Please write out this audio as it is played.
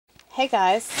Hey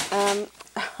guys,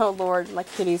 oh Lord, my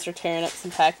kitties are tearing up some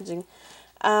packaging.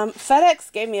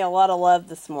 FedEx gave me a lot of love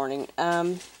this morning.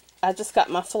 I just got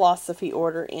my Philosophy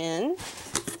order in,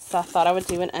 so I thought I would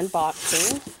do an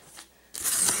unboxing.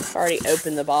 I've already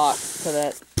opened the box so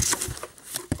that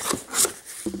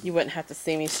you wouldn't have to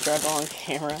see me struggle on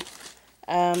camera.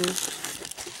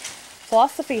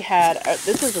 Philosophy had,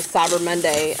 this is a Cyber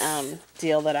Monday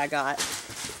deal that I got.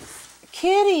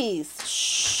 Kitties!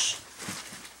 Shh!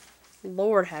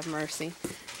 Lord have mercy.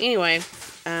 Anyway,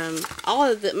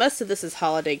 most of this is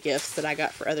holiday gifts that I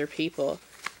got for other people.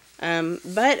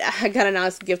 But I got a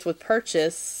nice gift with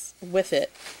purchase with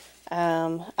it.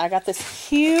 I got this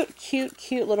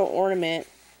cute little ornament.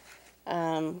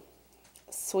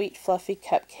 Sweet fluffy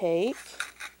cupcake.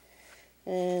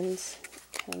 And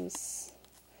comes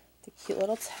the cute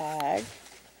little tag.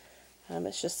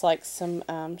 It's just like some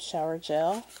shower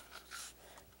gel.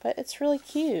 But it's really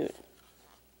cute.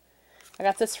 I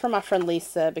got this for my friend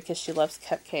Lisa because she loves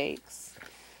cupcakes.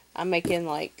 I'm making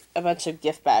like a bunch of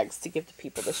gift bags to give to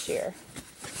people this year.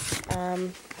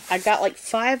 I got like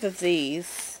 5 of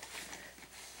these.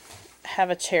 Have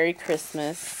a cherry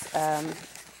Christmas.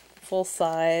 Full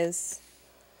size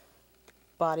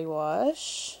body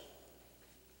wash.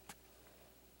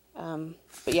 But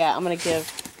yeah, I'm going to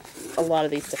give a lot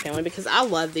of these to family because I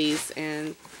love these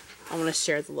and I want to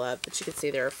share the love. But you can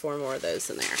see there are 4 more of those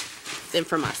in there. Then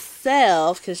for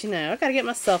myself, because, you know, I got to get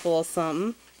myself a little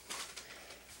something.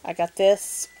 I got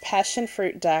this passion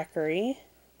fruit daiquiri.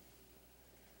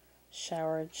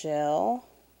 Shower gel.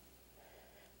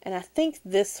 And I think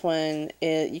this one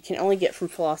you can only get from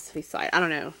Philosophy site. I don't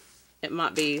know. It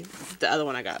might be the other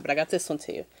one I got. But I got this one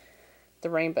too. The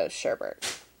rainbow sherbet.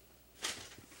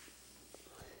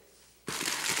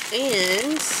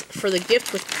 And for the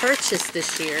gift with purchase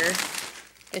this year,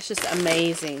 it's just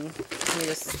amazing. Let me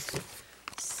just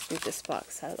scoot this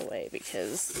box out of the way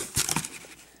because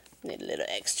I need a little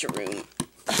extra room.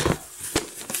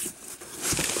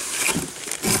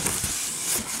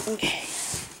 Okay.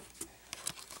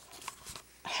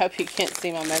 I hope you can't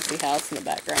see my messy house in the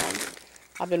background.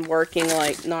 I've been working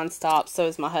like non-stop, so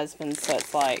is my husband, so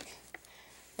it's like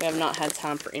we have not had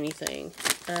time for anything.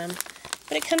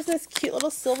 But it comes in this cute little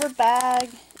silver bag,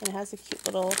 and it has a cute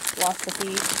little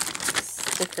Philosophy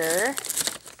sticker.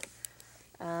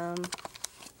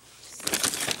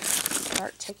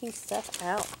 Start taking stuff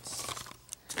out.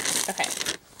 Okay.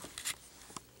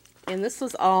 And this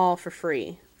was all for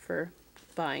free for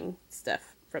buying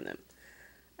stuff from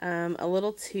them. A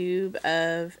little tube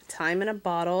of Time in a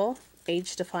Bottle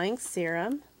age-defying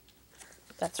serum.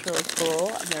 That's really cool.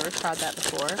 I've never tried that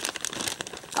before.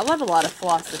 I love a lot of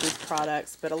Philosophy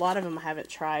products, but a lot of them I haven't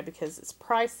tried because it's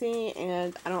pricey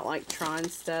and I don't like trying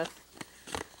stuff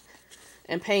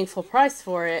and paying full price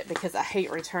for it because I hate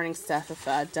returning stuff if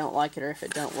I don't like it or if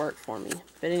it don't work for me.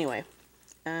 But anyway,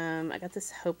 I got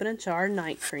this Hope in a Jar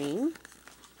night cream.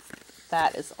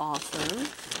 That is awesome.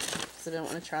 So I don't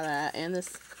want to try that. And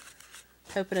this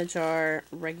Hope in a Jar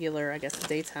regular, I guess,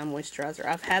 daytime moisturizer.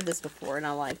 I've had this before and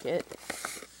I like it.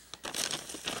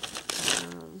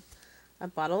 A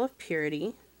bottle of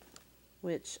Purity,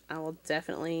 which I will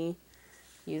definitely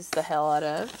use the hell out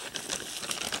of.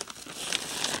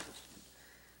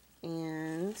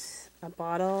 And a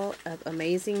bottle of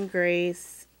Amazing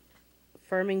Grace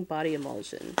Firming Body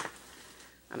Emulsion.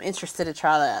 I'm interested to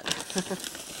try that.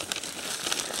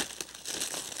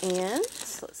 And,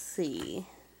 let's see.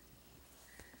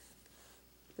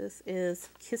 This is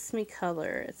Kiss Me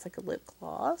Color. It's like a lip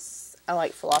gloss. I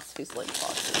like Philosophy's lip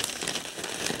glosses.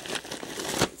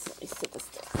 Let me sit this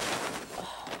down.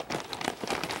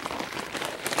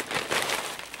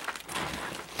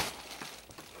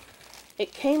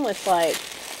 It came with like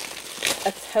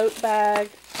a tote bag.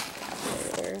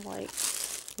 They're like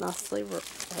nicely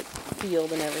like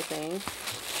sealed and everything.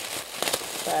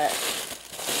 But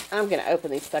I'm gonna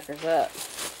open these suckers up.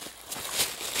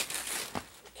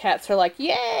 Cats are like,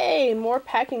 yay! More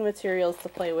packing materials to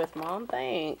play with, Mom.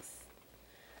 Thanks.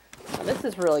 Now, this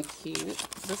is really cute.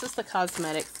 This is the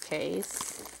cosmetics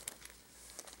case.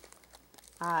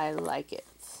 I like it.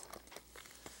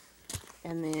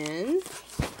 And then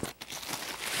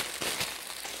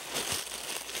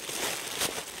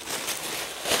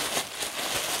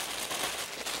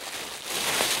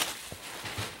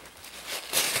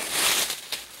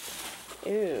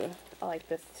ooh, I like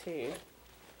this too.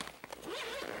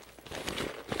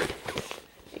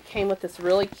 It came with this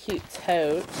really cute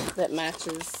tote that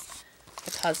matches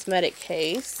the cosmetic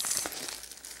case.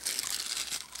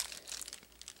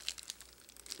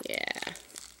 Yeah,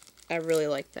 I really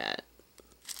like that.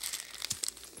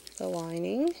 The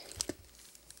lining.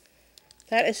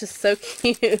 That is just so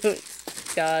cute.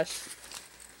 Gosh.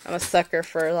 I'm a sucker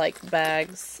for, like,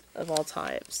 bags of all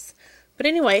types. But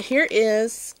anyway, here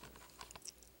is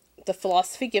the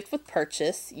Philosophy gift with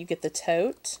purchase. You get the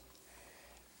tote,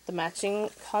 the matching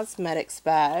cosmetics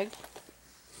bag,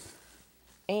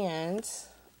 and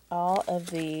all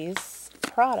of these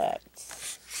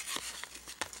products.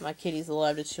 My kitties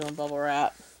love to chew on bubble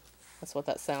wrap. That's what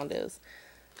that sound is.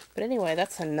 But anyway,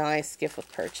 that's a nice gift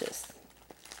with purchase.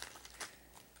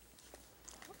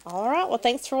 Alright, well,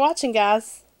 thanks for watching,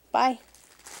 guys. Bye.